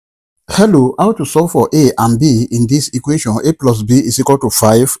Hello, how to solve for a and b in this equation? A plus b is equal to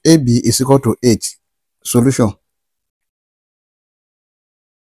 5, ab is equal to 8. Solution.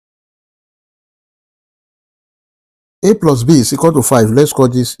 A plus b is equal to 5. Let's call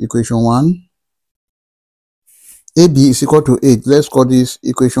this equation 1. AB is equal to 8. Let's call this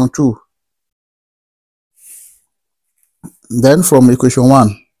equation 2. Then from equation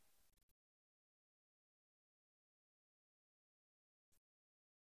 1,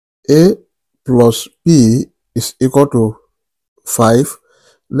 a plus b is equal to 5.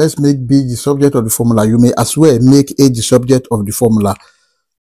 Let's make b the subject of the formula. You may as well make a the subject of the formula.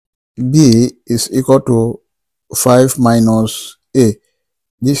 B is equal to 5 minus a.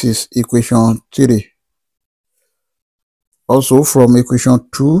 This is equation 3. Also from equation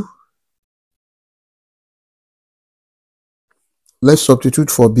 2, let's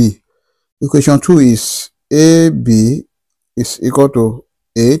substitute for b. Equation 2 is AB is equal to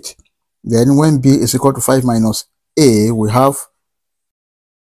 8. Then when b is equal to 5 minus a, we have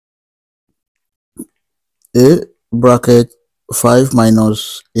a bracket 5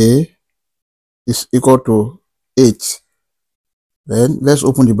 minus a is equal to 8. Then let's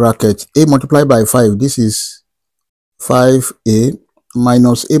open the bracket. A multiplied by 5, this is 5a,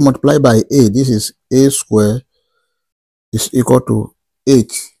 minus a multiplied by a, this is a square, is equal to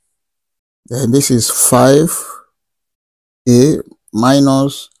 8. Then this is 5a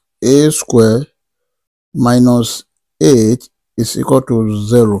minus a square minus 8 is equal to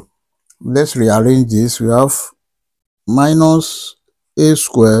 0. Let's rearrange this. We have minus a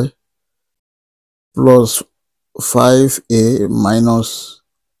square plus 5a minus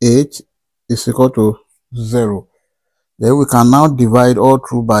 8 is equal to 0. Then we can now divide all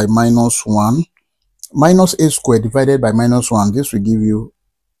through by minus 1. Minus a square divided by minus 1, this will give you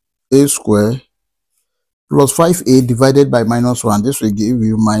a square, plus 5a divided by minus 1, this will give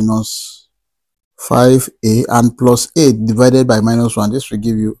you minus 5a, and plus 8 divided by minus 1, this will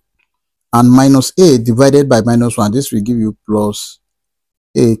give you, and minus 8 divided by minus 1, this will give you plus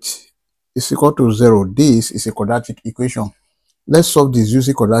 8 is equal to 0. This is a quadratic equation. Let's solve this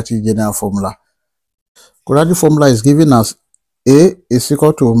using quadratic general formula. Quadratic formula is given as a is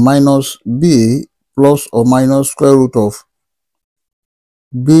equal to minus b plus or minus square root of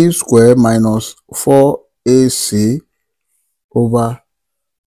b square minus 4ac over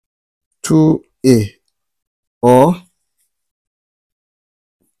 2a, or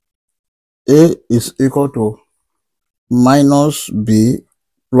a is equal to minus b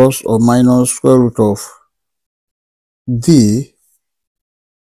plus or minus square root of d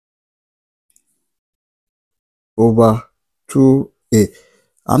over 2a.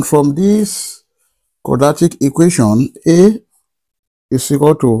 And from this quadratic equation, a is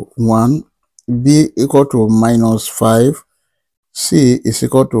equal to 1, b equal to minus 5, c is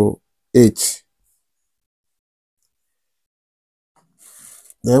equal to 8.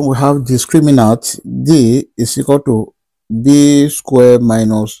 Then we have discriminant d is equal to b square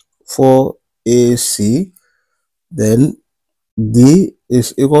minus 4ac. Then d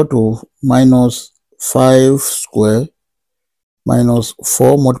is equal to minus 5 square minus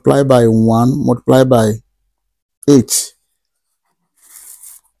 4 multiplied by 1 multiplied by 8.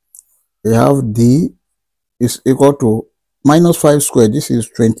 We have d is equal to minus 5 square, this is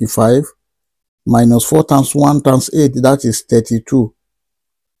 25, minus 4 times 1 times 8, that is 32.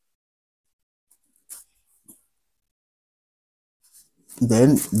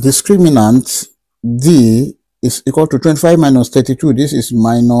 Then discriminant d is equal to 25 minus 32, this is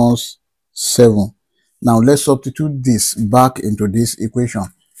minus 7. Now let's substitute this back into this equation.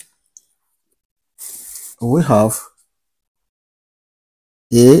 We have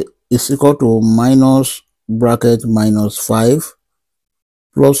a is equal to minus bracket minus 5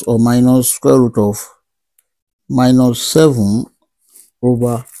 plus or minus square root of minus 7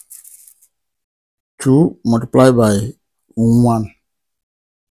 over 2 multiplied by 1.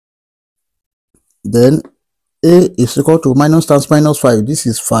 Then a is equal to minus times minus 5, this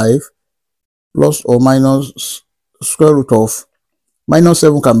is 5, plus or minus square root of minus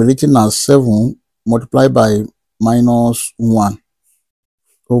 7 can be written as 7 multiplied by minus 1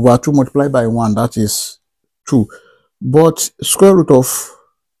 over 2 multiplied by 1, that is 2. But square root of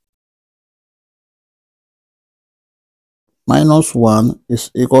minus 1 is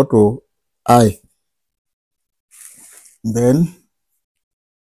equal to I. Then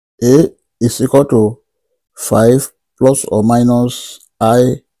a is equal to 5 plus or minus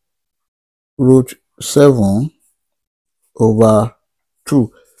I root 7 over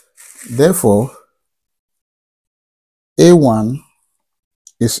 2. Therefore, a1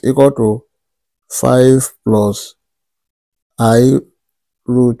 is equal to 5 plus I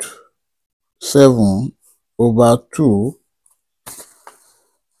root 7 over 2,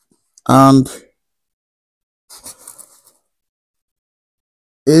 and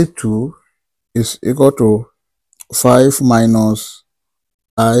A2 is equal to 5 minus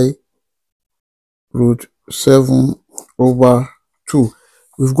I root 7 over 2.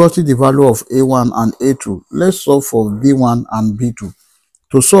 We've gotten the value of A1 and A2. Let's solve for B1 and B2.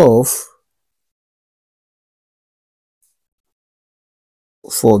 To solve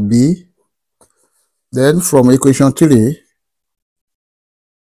for B, then from equation 3,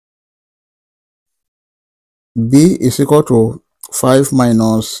 B is equal to 5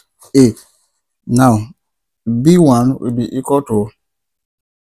 minus A. Now, B1 will be equal to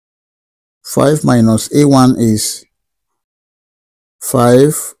 5 minus A1 is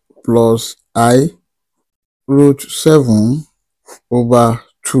 5 plus I root 7 over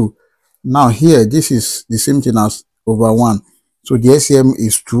 2. Now here, this is the same thing as over 1. So the LCM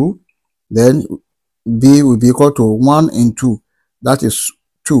is 2. Then B will be equal to 1 in 2. That is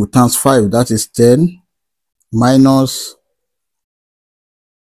 2 times 5. That is 10 minus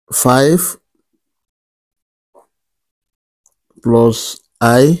 5 plus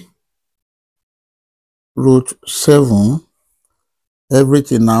I root 7.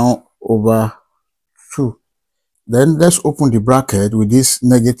 Everything now over 2. Then let's open the bracket with this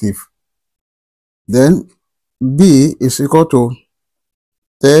negative. Then B is equal to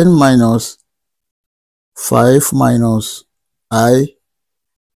 10 minus 5 minus I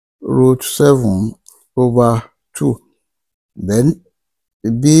root 7 over 2. Then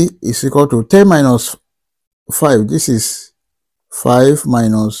B is equal to 10 minus 5. This is 5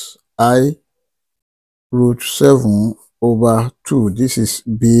 minus I root 7 over 2. This is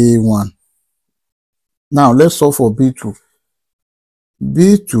B1. Now let's solve for B2.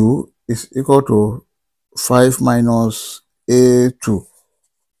 B2 is equal to 5 minus A2.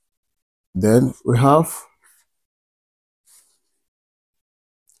 Then we have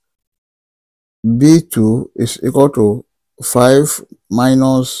B2 is equal to 5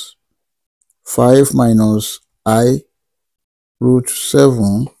 minus I root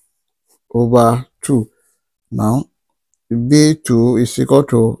 7 over 2. Now, B2 is equal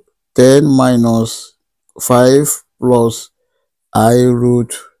to 10 minus 5 plus I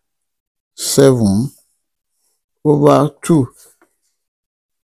root 7 over 2.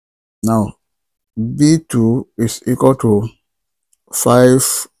 Now, B2 is equal to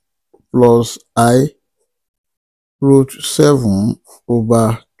 5 plus I root 7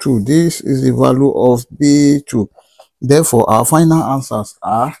 over 2. This is the value of B2. Therefore, our final answers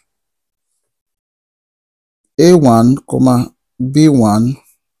are A1, B1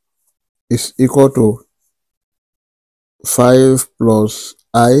 is equal to 5 plus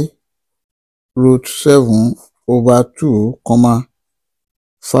I root 7 over 2,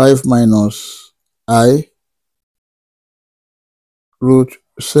 5 minus I root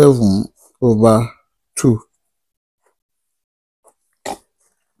 7 over 2.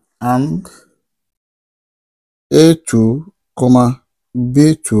 And A2,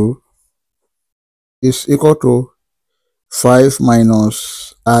 B2 is equal to 5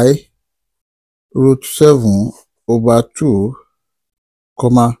 minus I root 7 over 2,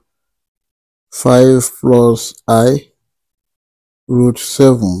 5 plus I root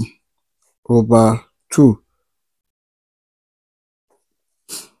 7 over 2.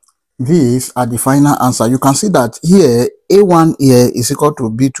 These are the final answer. You can see that here A1 here is equal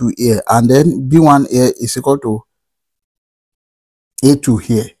to B2 here, and then B1 here is equal to A2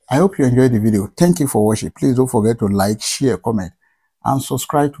 here. I hope you enjoyed the video. Thank you for watching. Please don't forget to like, share, comment, and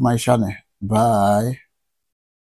subscribe to my channel. Bye.